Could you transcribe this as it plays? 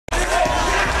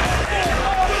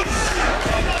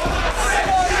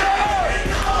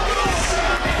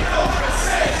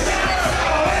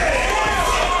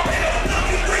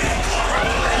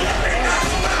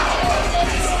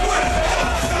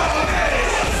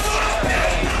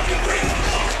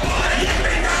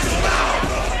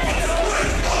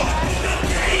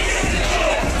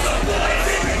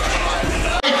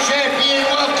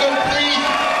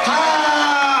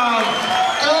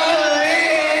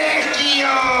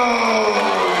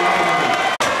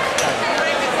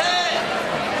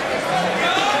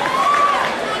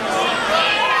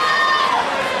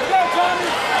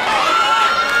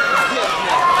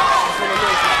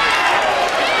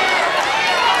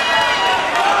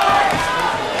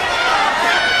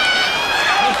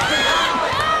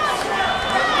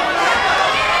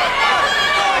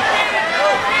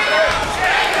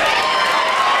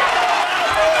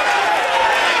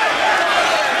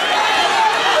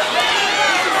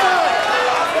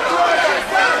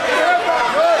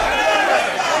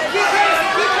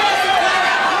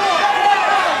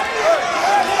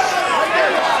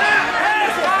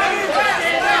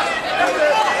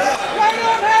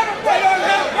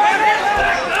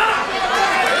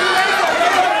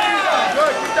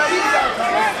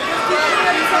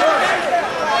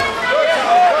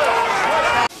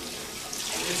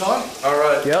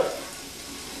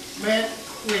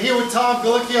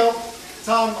Tom Gallichio.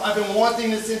 Tom, I've been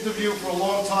wanting this interview for a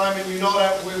long time, and you know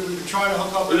that we've been trying to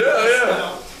hook up with this,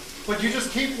 yeah. But you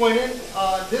just keep winning.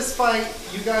 This fight,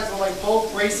 you guys are like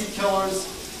both Gracie killers,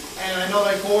 and I know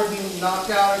that Gordon knocked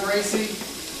out a Gracie.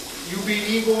 You beat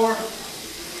Igor.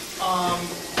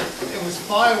 It was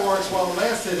fireworks while it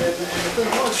lasted, and the thing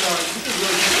was, you could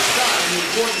really take a shot. I mean,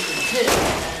 Gordon could hit,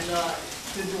 and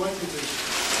didn't do anything to you.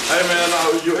 Hey man,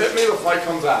 you hit me, the fight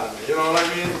comes out of me. You know what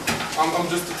I mean? I'm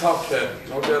just a tough kid.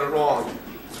 Don't get it wrong.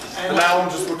 And now I'm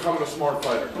just becoming a smart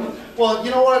fighter. Well,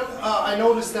 you know what? I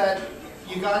noticed that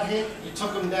you got hit, you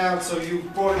took him down, so you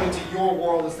brought him into your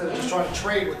world instead of just trying to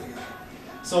trade with you.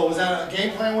 So was that a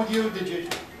game plan with you? Did you?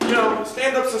 You know,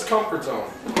 stand-up's his comfort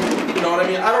zone. You know what I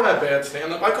mean? I don't have bad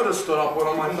stand-up. I could have stood up with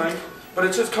him, I think. But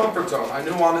it's his comfort zone. I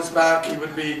knew on his back he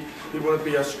wouldn't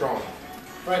be as strong.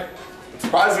 Right.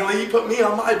 Surprisingly, he put me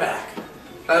on my back.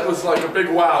 That was like a big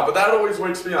wow, but that always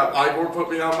wakes me up. Igor put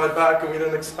me on my back and we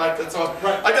didn't expect it, so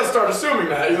right. I gotta start assuming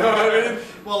that, you know what I mean?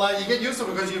 Well, you get used to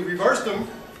it because you reversed him,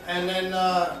 and then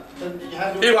you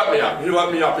had to... He let me up. He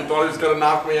let me up. He thought he was gonna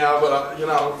knock me out, but you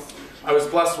know, I was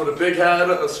blessed with a big head,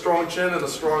 a strong chin, and a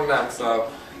strong neck, so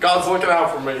God's looking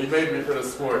out for me. He made me for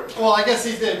this sport. Well, I guess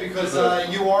he did, because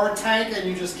you are a tank and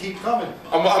you just keep coming.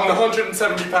 I'm the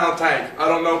 170-pound tank. I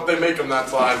don't know if they make them that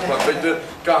size, but they did.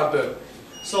 God did.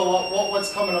 So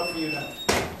what's coming up for you now?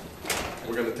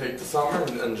 We're going to take the summer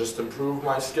and just improve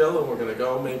my skill, and we're going to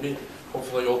go maybe,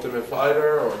 hopefully, Ultimate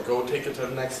Fighter, or go take it to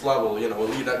the next level. You know,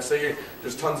 Elite XC.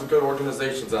 There's tons of good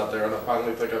organizations out there, and I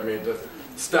finally think I've made the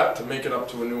step to make it up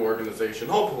to a new organization,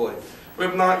 hopefully.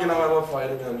 If not, you know, I love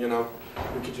fighting, and, you know,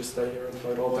 we could just stay here and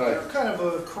fight all day. You're kind of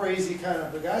a crazy kind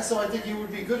of a guy, so I think you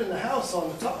would be good in the house on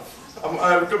the tough.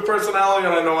 I have a good personality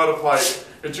and I know how to fight.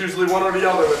 It's usually one or the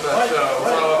other with that show.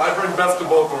 Right. So I bring best of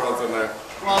both worlds in there.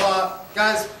 Well,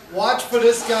 guys, watch for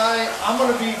this guy. I'm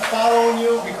going to be following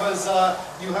you because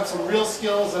you have some real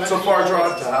skills. And it's a far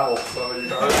drive to hell, so you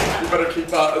better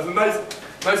keep up. It's a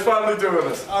nice finally doing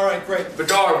this. All right, great. The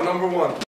Garb, #1.